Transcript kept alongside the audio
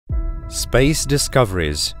Space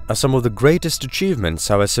discoveries are some of the greatest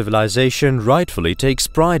achievements our civilization rightfully takes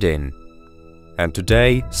pride in. And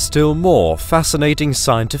today, still more fascinating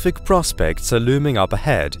scientific prospects are looming up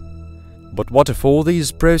ahead. But what if all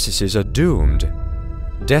these processes are doomed,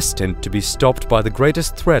 destined to be stopped by the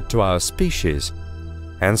greatest threat to our species?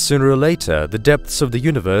 And sooner or later, the depths of the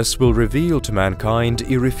universe will reveal to mankind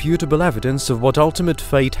irrefutable evidence of what ultimate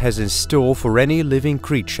fate has in store for any living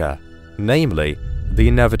creature, namely, the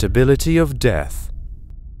inevitability of death.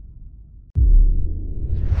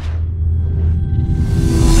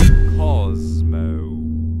 Kosmo,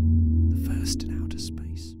 the first in outer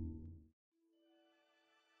space.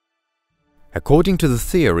 According to the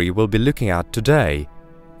theory we'll be looking at today,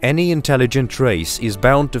 any intelligent race is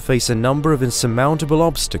bound to face a number of insurmountable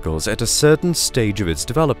obstacles at a certain stage of its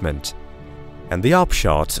development. And the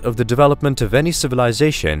upshot of the development of any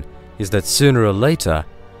civilization is that sooner or later,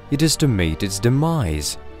 it is to meet its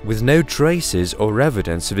demise, with no traces or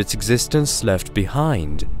evidence of its existence left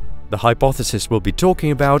behind. The hypothesis we'll be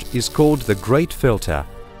talking about is called the Great Filter.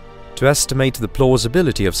 To estimate the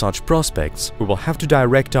plausibility of such prospects, we will have to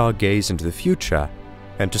direct our gaze into the future,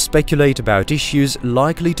 and to speculate about issues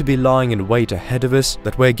likely to be lying in wait ahead of us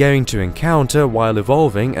that we're going to encounter while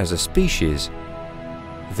evolving as a species.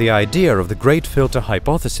 The idea of the Great Filter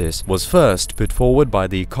hypothesis was first put forward by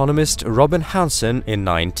the economist Robin Hanson in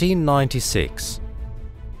 1996.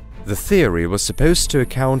 The theory was supposed to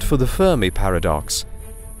account for the Fermi paradox,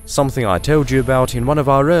 something I told you about in one of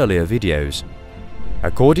our earlier videos.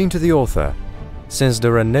 According to the author, since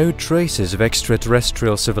there are no traces of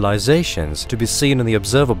extraterrestrial civilizations to be seen in the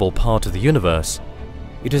observable part of the universe,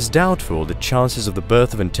 it is doubtful the chances of the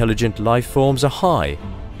birth of intelligent life forms are high,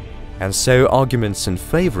 and so arguments in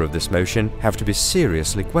favor of this motion have to be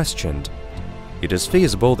seriously questioned. It is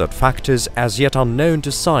feasible that factors as yet unknown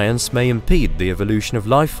to science may impede the evolution of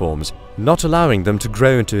life forms, not allowing them to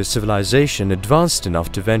grow into a civilization advanced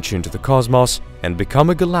enough to venture into the cosmos and become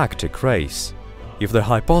a galactic race. If the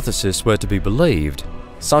hypothesis were to be believed,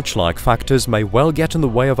 such-like factors may well get in the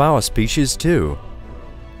way of our species too.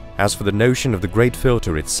 As for the notion of the Great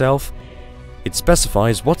Filter itself, it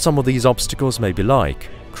specifies what some of these obstacles may be like.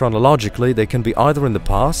 Chronologically, they can be either in the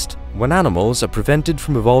past, when animals are prevented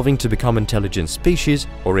from evolving to become intelligent species,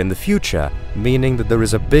 or in the future, meaning that there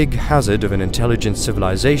is a big hazard of an intelligent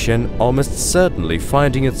civilization almost certainly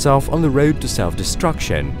finding itself on the road to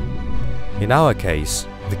self-destruction. In our case,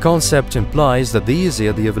 the concept implies that the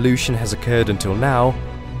easier the evolution has occurred until now,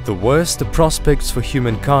 the worse the prospects for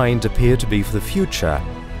humankind appear to be for the future.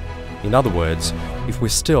 In other words, if we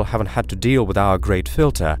still haven't had to deal with our Great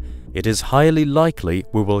Filter, it is highly likely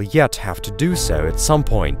we will yet have to do so at some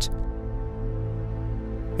point.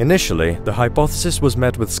 Initially, the hypothesis was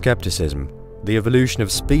met with skepticism. The evolution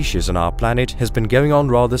of species on our planet has been going on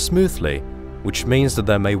rather smoothly, which means that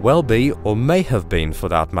there may well be, or may have been for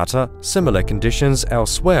that matter, similar conditions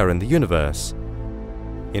elsewhere in the universe.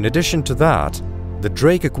 In addition to that, the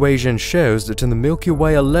Drake equation shows that in the Milky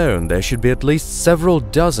Way alone there should be at least several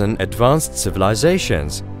dozen advanced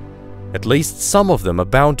civilizations. At least some of them are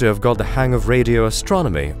bound to have got the hang of radio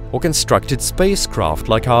astronomy or constructed spacecraft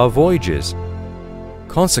like our Voyagers.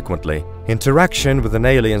 Consequently, interaction with an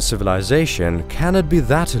alien civilization cannot be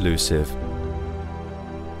that elusive.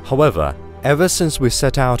 However, ever since we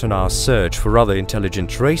set out on our search for other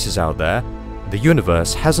intelligent races out there, the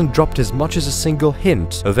universe hasn't dropped as much as a single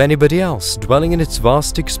hint of anybody else dwelling in its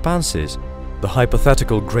vast expanses. The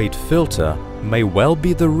hypothetical Great Filter may well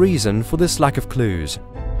be the reason for this lack of clues.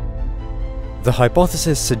 The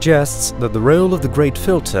hypothesis suggests that the role of the Great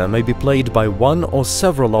Filter may be played by one or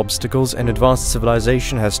several obstacles an advanced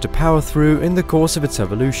civilization has to power through in the course of its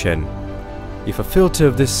evolution. If a filter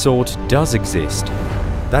of this sort does exist,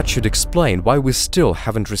 that should explain why we still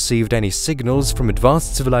haven't received any signals from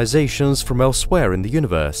advanced civilizations from elsewhere in the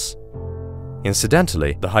universe.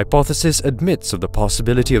 Incidentally, the hypothesis admits of the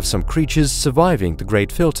possibility of some creatures surviving the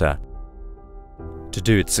Great Filter. To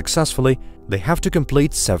do it successfully, they have to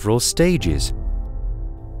complete several stages.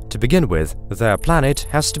 To begin with, their planet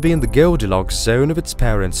has to be in the Goldilocks zone of its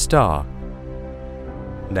parent star.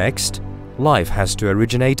 Next, life has to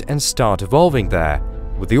originate and start evolving there,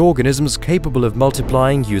 with the organisms capable of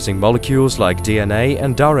multiplying using molecules like DNA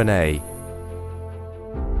and RNA.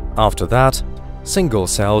 After that, single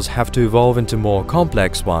cells have to evolve into more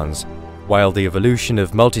complex ones, while the evolution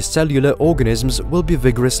of multicellular organisms will be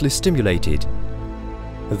vigorously stimulated.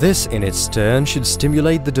 This, in its turn, should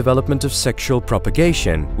stimulate the development of sexual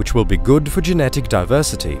propagation, which will be good for genetic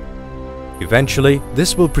diversity. Eventually,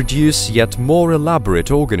 this will produce yet more elaborate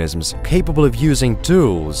organisms capable of using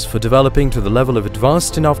tools for developing to the level of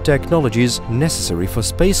advanced enough technologies necessary for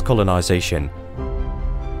space colonization.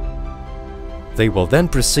 They will then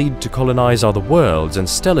proceed to colonize other worlds and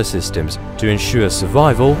stellar systems to ensure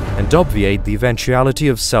survival and obviate the eventuality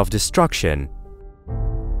of self-destruction.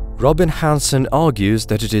 Robin Hanson argues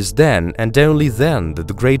that it is then and only then that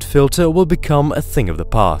the Great Filter will become a thing of the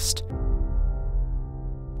past.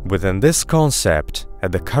 Within this concept,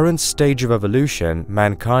 at the current stage of evolution,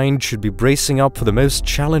 mankind should be bracing up for the most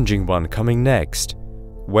challenging one coming next,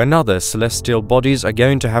 when other celestial bodies are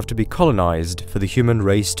going to have to be colonized for the human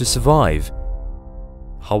race to survive.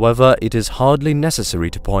 However, it is hardly necessary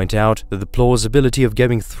to point out that the plausibility of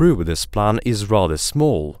going through with this plan is rather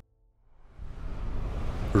small.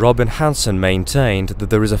 Robin Hanson maintained that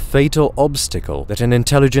there is a fatal obstacle that an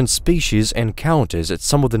intelligent species encounters at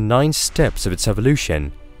some of the 9 steps of its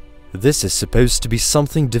evolution. This is supposed to be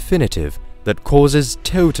something definitive that causes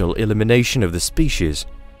total elimination of the species.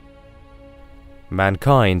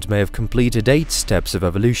 Mankind may have completed 8 steps of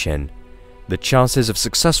evolution. The chances of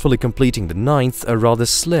successfully completing the 9th are rather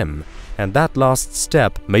slim, and that last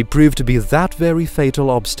step may prove to be that very fatal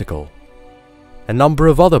obstacle. A number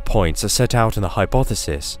of other points are set out in the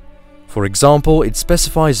hypothesis. For example, it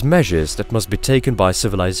specifies measures that must be taken by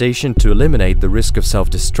civilization to eliminate the risk of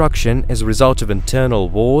self-destruction as a result of internal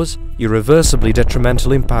wars, irreversibly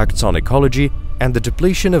detrimental impacts on ecology, and the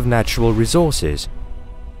depletion of natural resources.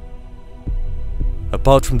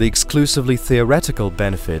 Apart from the exclusively theoretical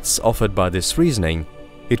benefits offered by this reasoning,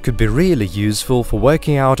 it could be really useful for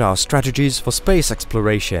working out our strategies for space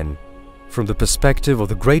exploration. From the perspective of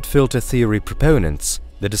the Great Filter theory proponents,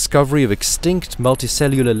 the discovery of extinct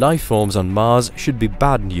multicellular life forms on Mars should be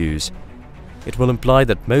bad news. It will imply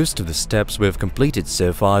that most of the steps we have completed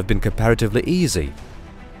so far have been comparatively easy.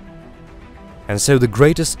 And so the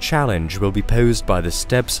greatest challenge will be posed by the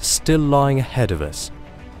steps still lying ahead of us.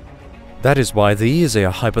 That is why the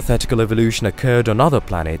easier hypothetical evolution occurred on other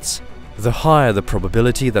planets, the higher the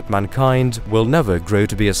probability that mankind will never grow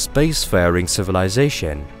to be a spacefaring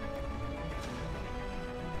civilization.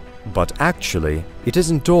 But actually, it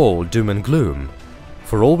isn't all doom and gloom.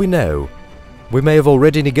 For all we know, we may have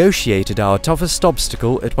already negotiated our toughest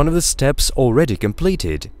obstacle at one of the steps already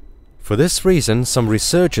completed. For this reason, some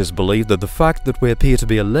researchers believe that the fact that we appear to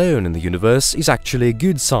be alone in the universe is actually a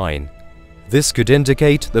good sign. This could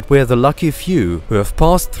indicate that we are the lucky few who have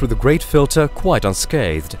passed through the Great Filter quite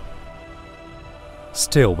unscathed.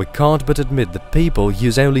 Still, we can't but admit that people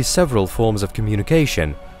use only several forms of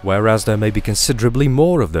communication, whereas there may be considerably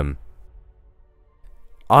more of them.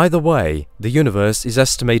 Either way, the universe is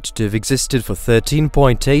estimated to have existed for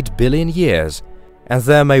 13.8 billion years, and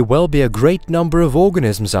there may well be a great number of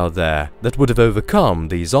organisms out there that would have overcome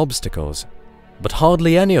these obstacles. But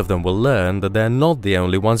hardly any of them will learn that they're not the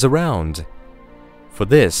only ones around. For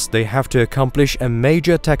this, they have to accomplish a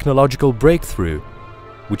major technological breakthrough,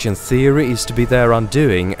 which in theory is to be their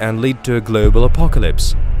undoing and lead to a global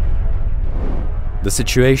apocalypse. The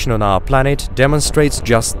situation on our planet demonstrates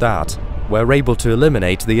just that. We're able to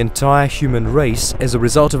eliminate the entire human race as a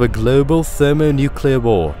result of a global thermonuclear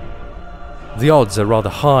war. The odds are rather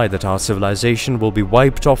high that our civilization will be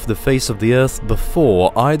wiped off the face of the Earth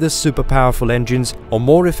before either super powerful engines or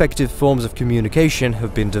more effective forms of communication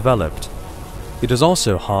have been developed. It is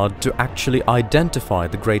also hard to actually identify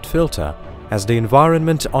the Great Filter, as the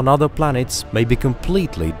environment on other planets may be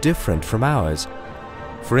completely different from ours.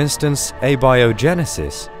 For instance,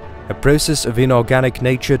 abiogenesis, a process of inorganic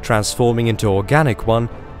nature transforming into organic one,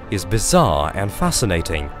 is bizarre and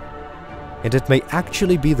fascinating. And it may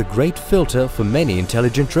actually be the Great Filter for many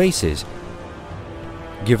intelligent races.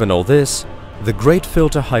 Given all this, the Great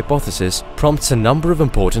Filter hypothesis prompts a number of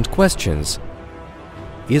important questions.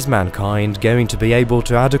 Is mankind going to be able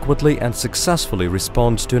to adequately and successfully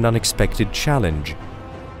respond to an unexpected challenge?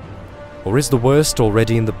 Or is the worst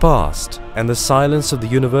already in the past, and the silence of the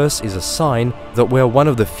universe is a sign that we are one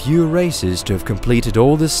of the few races to have completed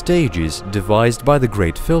all the stages devised by the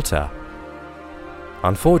Great Filter?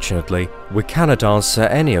 Unfortunately, we cannot answer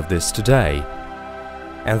any of this today,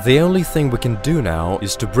 and the only thing we can do now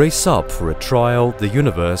is to brace up for a trial the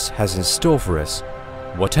universe has in store for us,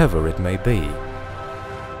 whatever it may be.